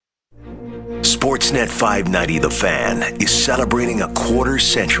Sportsnet 590 The Fan is celebrating a quarter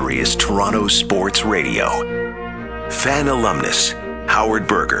century as Toronto's sports radio. Fan alumnus, Howard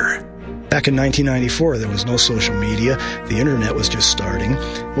Berger. Back in 1994, there was no social media. The internet was just starting.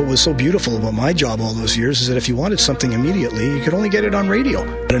 What was so beautiful about my job all those years is that if you wanted something immediately, you could only get it on radio.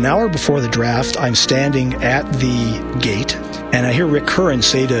 But an hour before the draft, I'm standing at the gate, and I hear Rick Curran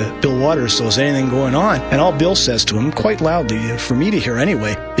say to Bill Waters, "So is anything going on?" And all Bill says to him, quite loudly, for me to hear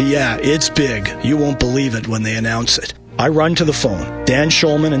anyway, "Yeah, it's big. You won't believe it when they announce it." I run to the phone. Dan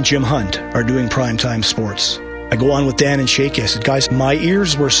Schulman and Jim Hunt are doing primetime sports. I go on with Dan and Shaky. I said, "Guys, my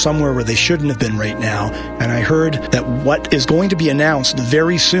ears were somewhere where they shouldn't have been right now, and I heard that what is going to be announced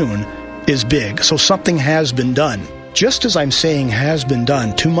very soon is big, so something has been done." Just as I'm saying has been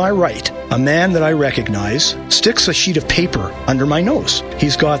done, to my right, a man that I recognize sticks a sheet of paper under my nose.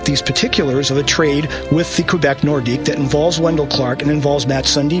 He's got these particulars of a trade with the Quebec Nordique that involves Wendell Clark and involves Matt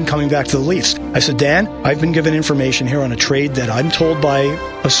Sundin coming back to the Leafs. I said, "Dan, I've been given information here on a trade that I'm told by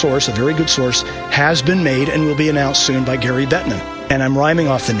a source, a very good source, has been made and will be announced soon by Gary Bettman." And I'm rhyming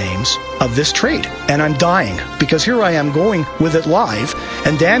off the names of this trade. And I'm dying because here I am going with it live.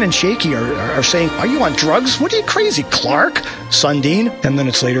 And Dan and Shaky are saying, "Are you on drugs? What are you crazy, Clark? Sundin?" And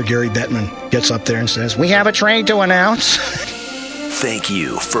minutes later, Gary Bettman gets up there and says, "We have a trade to announce." Thank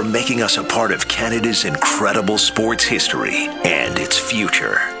you for making us a part of Canada's incredible sports history and its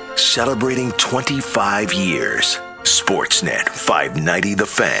future. Celebrating 25 years. Sportsnet 590 The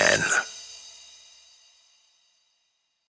Fan.